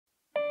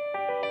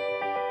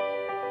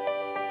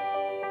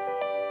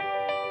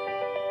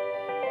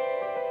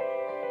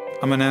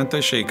I'm Anantha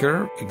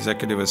Shekhar,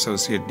 Executive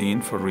Associate Dean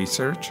for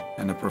Research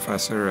and a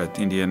professor at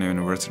Indiana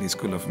University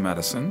School of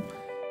Medicine.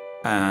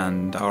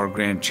 And our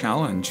grand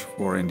challenge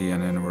for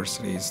Indiana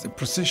University is the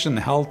Precision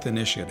Health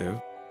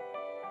Initiative.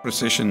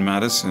 Precision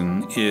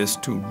medicine is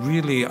to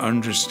really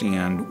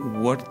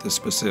understand what the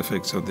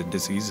specifics of the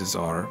diseases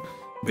are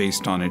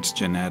based on its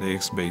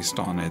genetics, based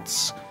on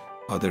its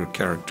other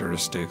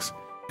characteristics,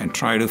 and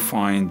try to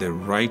find the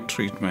right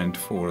treatment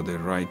for the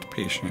right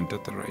patient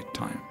at the right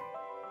time.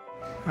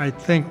 I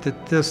think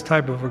that this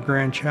type of a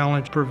grand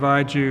challenge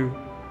provides you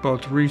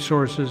both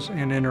resources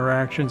and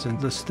interactions and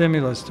the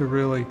stimulus to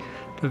really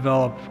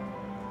develop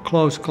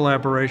close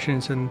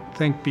collaborations and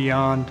think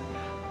beyond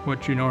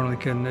what you normally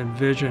can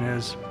envision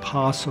as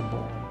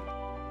possible.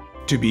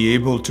 To be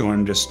able to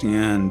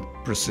understand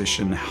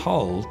precision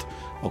health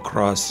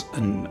across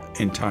an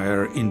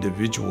entire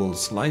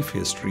individual's life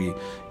history,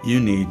 you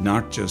need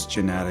not just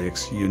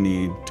genetics, you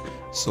need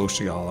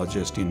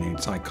sociologists, you need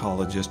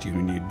psychologists, you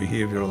need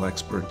behavioral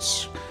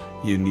experts,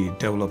 you need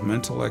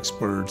developmental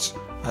experts,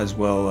 as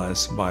well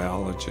as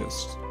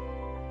biologists.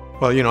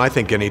 Well, I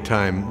think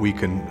anytime we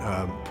can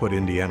put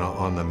Indiana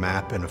on the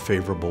map in a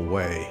favorable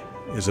way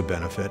is a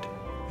benefit.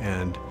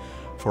 And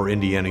for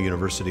Indiana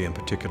University in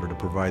particular to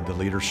provide the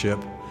leadership,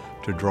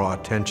 to draw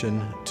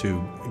attention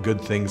to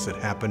good things that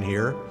happen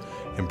here,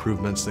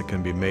 improvements that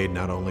can be made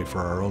not only for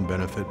our own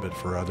benefit but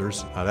for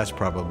others. That's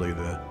probably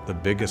the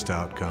biggest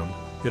outcome.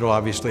 It'll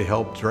obviously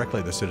help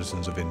directly the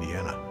citizens of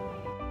Indiana.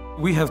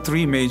 We have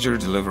three major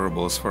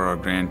deliverables for our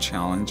Grand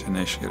Challenge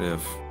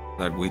initiative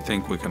that we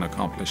think we can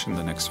accomplish in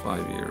the next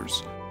 5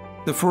 years.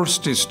 The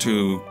first is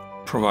to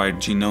provide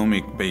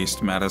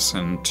genomic-based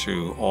medicine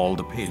to all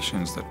the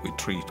patients that we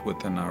treat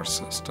within our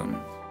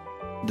system.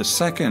 The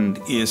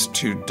second is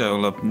to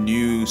develop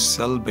new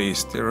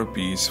cell-based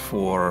therapies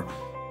for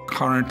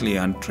currently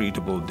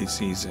untreatable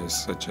diseases,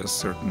 such as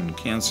certain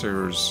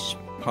cancers,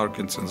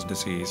 Parkinson's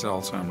disease,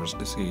 Alzheimer's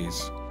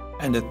disease.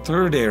 And the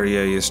third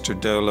area is to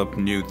develop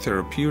new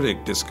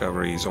therapeutic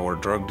discoveries or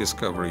drug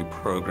discovery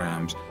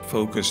programs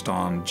focused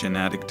on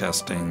genetic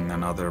testing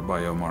and other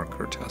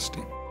biomarker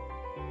testing.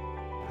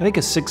 I think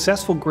a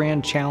successful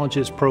Grand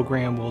Challenges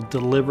program will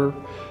deliver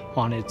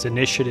on its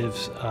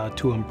initiatives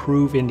to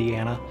improve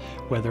Indiana,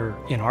 whether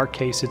in our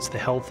case it's the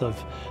health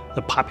of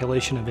the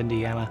population of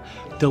Indiana.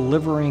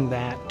 Delivering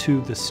that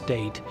to the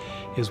state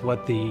is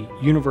what the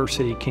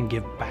university can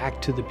give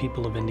back to the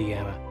people of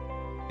Indiana.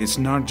 It's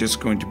not just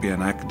going to be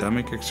an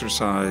academic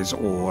exercise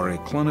or a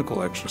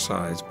clinical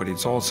exercise, but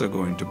it's also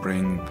going to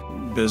bring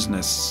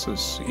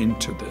businesses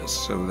into this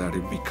so that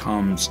it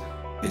becomes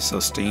a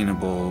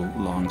sustainable,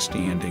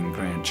 long-standing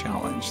grand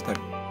challenge that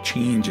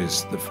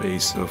changes the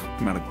face of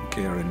medical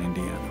care in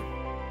Indiana.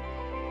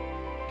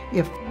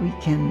 If we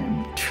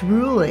can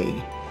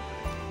truly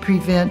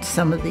prevent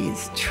some of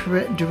these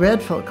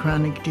dreadful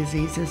chronic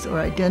diseases or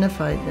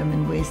identify them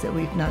in ways that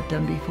we've not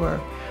done before,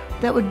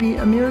 that would be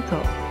a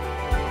miracle.